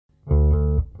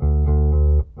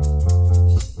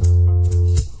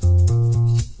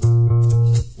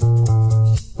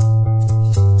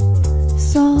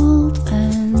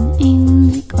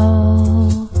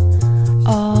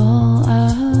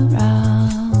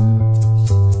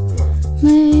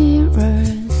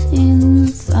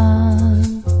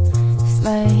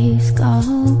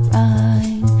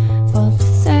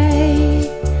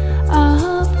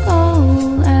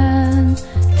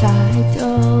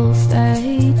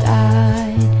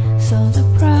died, so the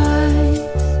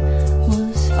price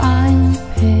was finally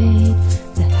paid.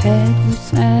 The head was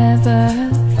never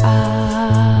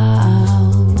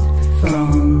found. From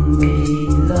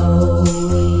below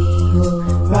we will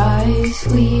rise,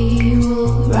 we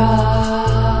will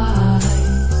rise.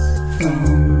 From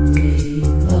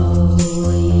below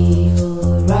we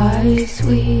will rise,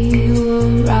 we will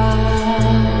rise.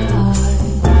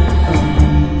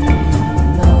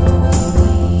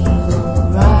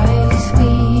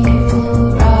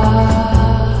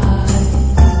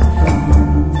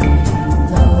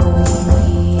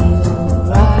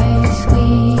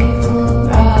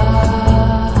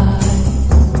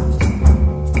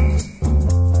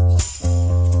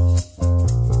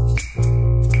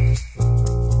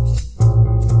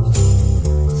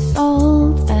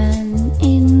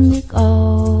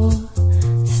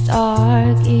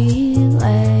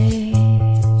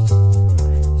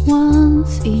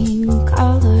 Once in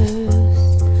colors,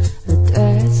 the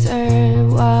desert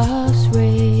was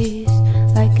raised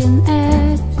like an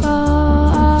echo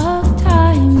of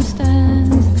time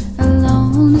stands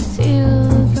alone, a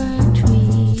silver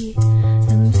tree,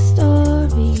 and the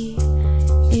story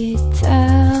it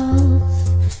tells,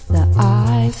 the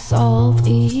I've solved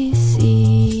is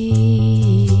sea.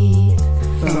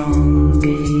 From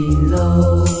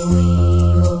below we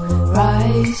will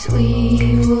rise, we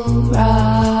will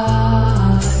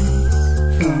rise.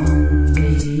 From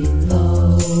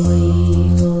below we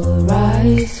will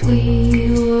rise, we